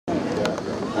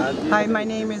Hi, my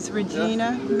name is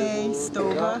Regina May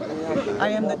Stover. I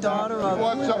am the daughter of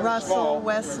Russell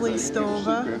Wesley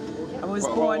Stover. I was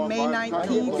born May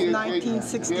 19th,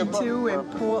 1962 in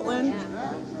Portland.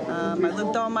 I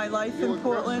lived all my life in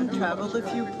Portland, traveled a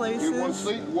few places.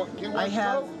 I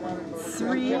have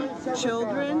 3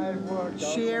 children.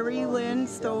 Sherry Lynn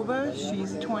Stover,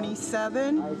 she's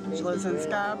 27, she lives in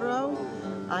Scarborough.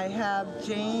 I have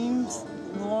James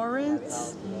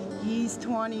Lawrence, he's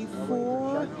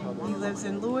 24, he lives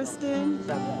in Lewiston.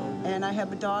 And I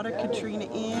have a daughter, Katrina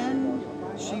Ann.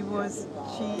 She's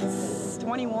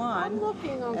 21,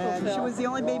 and she was the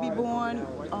only baby born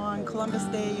on Columbus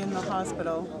Day in the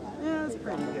hospital. Yeah, it was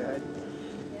pretty good.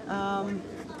 I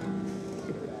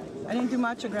didn't do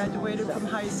much. I graduated from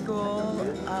high school.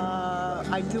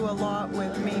 I do a lot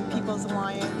with Maine People's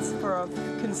Alliance for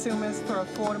consumers for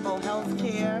affordable health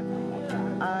care.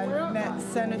 I've met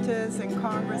senators and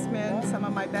congressmen. Some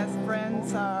of my best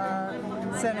friends are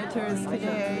senators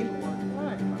today.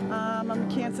 I'm a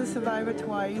cancer survivor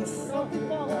twice.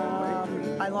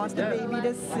 I lost a baby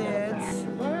to SIDS.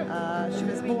 She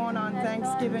was born on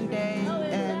Thanksgiving Day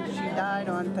and she died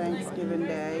on Thanksgiving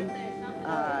Day,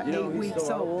 8 weeks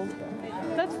old.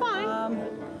 That's fine.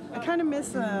 I kind of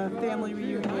miss family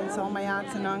reunions. All my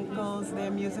aunts and uncles,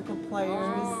 they're musical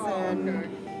players, and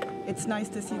it's nice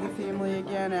to see the family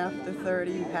again after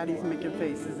 30. Patty's making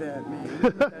faces at me.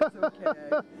 That's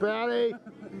okay. Patty!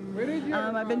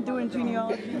 I've been doing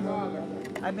genealogy.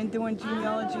 I've been doing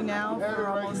genealogy now for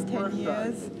almost 10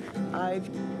 years.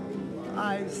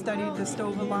 I've studied the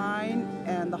Stover line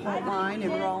and the Holt line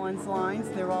and Rollins lines.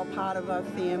 They're all part of our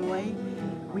family.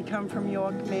 We come from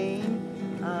York, Maine.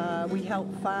 We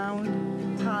helped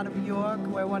found part of York.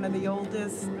 We're one of the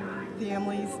oldest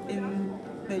families in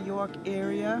the York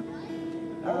area.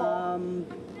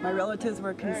 My relatives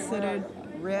were considered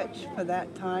rich for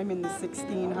that time in the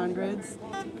 1600s.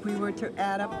 If we were to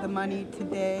add up the money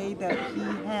today that he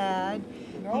had,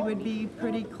 he would be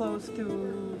pretty close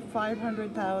to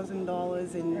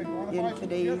 $500,000 in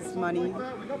today's money.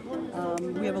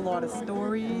 We have a lot of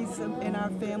stories in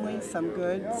our family, some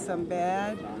good, some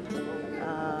bad.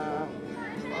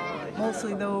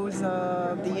 Mostly those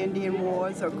of the Indian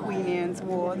Wars or Queen Anne's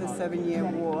War, the 7-Year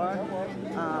War.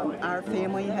 Our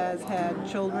family has had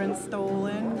children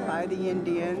stolen by the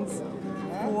Indians,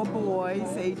 4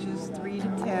 boys, ages 3 to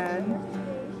 10.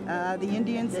 The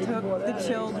Indians took the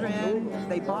children,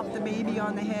 they bopped the baby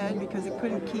on the head because it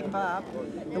couldn't keep up.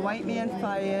 The white man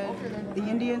fired, the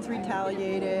Indians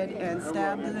retaliated and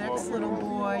stabbed the next little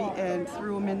boy and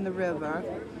threw him in the river.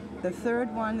 The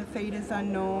 3rd one, the fate is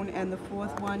unknown, and the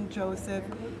 4th one, Joseph,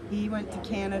 he went to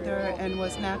Canada and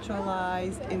was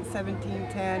naturalized in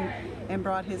 1710 and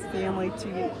brought his family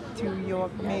to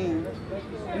York, Maine.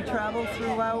 We travel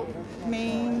throughout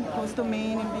Maine, coastal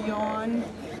Maine and beyond.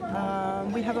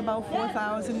 We have about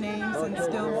 4,000 names and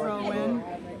still growing,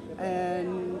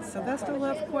 and so that still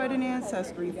left quite an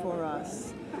ancestry for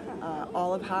us.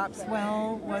 All of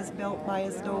Harpswell was built by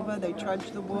a Stover. They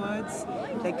trudged the woods,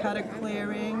 they cut a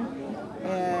clearing,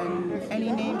 and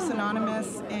any name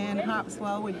synonymous in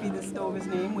Harpswell would be the Stover's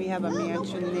name. We have a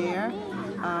mansion there,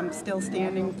 still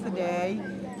standing today.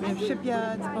 We have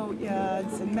shipyards,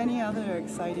 boatyards, and many other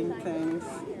exciting things.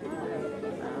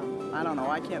 I don't know,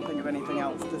 I can't think of anything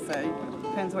else to say.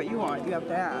 Depends what you want, you have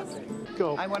to ask.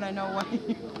 Go. I want to know what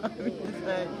you want me to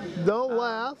say. Don't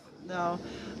laugh. No.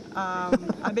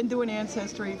 I've been doing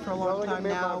Ancestry for a long time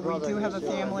now. We do have a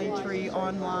family tree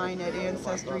online at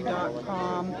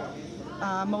Ancestry.com.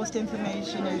 Most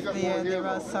information is there. There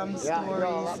are some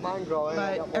stories,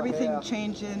 but everything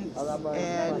changes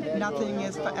and nothing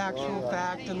is for actual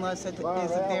fact unless it is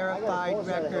a verified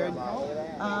record.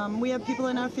 We have people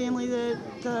in our family that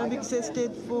have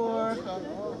existed for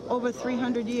over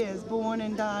 300 years, born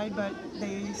and died, but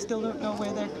they still don't know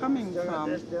where they're coming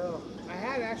from.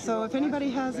 So if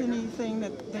anybody has anything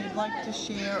that they'd like to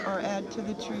share or add to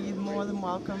the tree, you're more than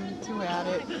welcome to add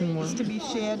it. It's to be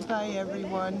shared by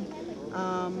everyone.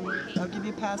 I'll give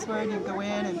you a password, you go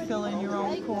in and fill in your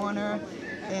own corner.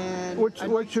 And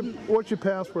What's your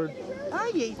password?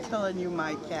 I ain't telling you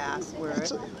my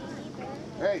password.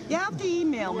 You have to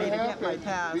email me to get my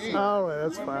password. All right,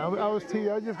 that's fine. I was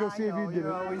teasing. I was just going to see if you did it.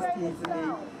 You're always teasing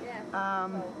me.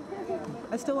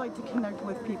 I still like to connect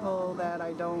with people that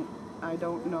I don't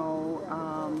know.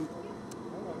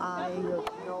 I've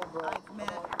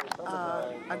met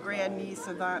a grandniece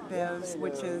of Aunt Bev's,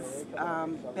 which is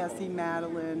Bessie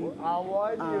Madeline,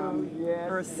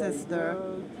 her sister.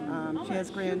 She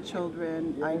has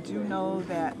grandchildren. I do know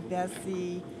that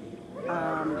Bessie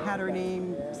had her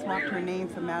name, swapped her name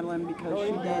for Madeline because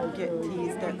she did get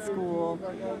teased at school.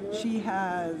 She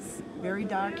has very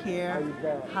dark hair,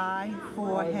 high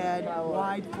forehead,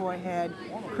 wide forehead,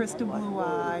 crystal blue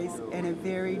eyes, and a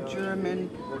very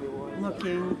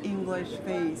German-looking English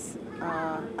face.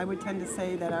 I would tend to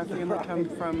say that our family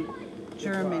comes from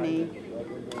Germany,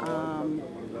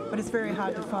 but it's very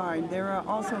hard to find. There are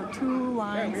also 2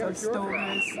 lines of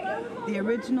Stovers. The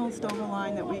original Stover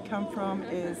line that we come from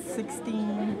is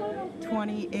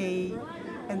 1628,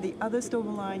 and the other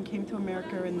Stover line came to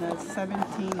America in the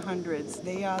 1700s.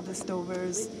 They are the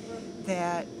Stovers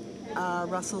that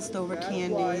Russell Stover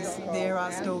Candies. There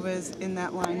are Stovers in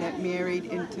that line that married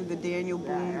into the Daniel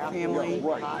Boone family.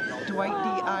 Dwight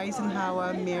D.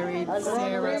 Eisenhower married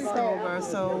Sarah Stover.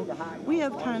 So we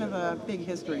have kind of a big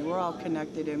history. We're all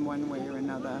connected in one way or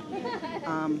another.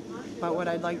 But what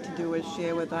I'd like to do is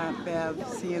share with Aunt Bev,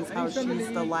 seeing how she's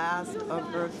the last of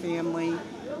her family,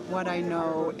 what I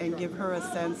know, and give her a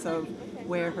sense of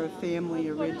where her family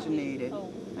originated.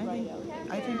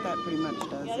 I think that pretty much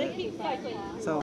does it. So.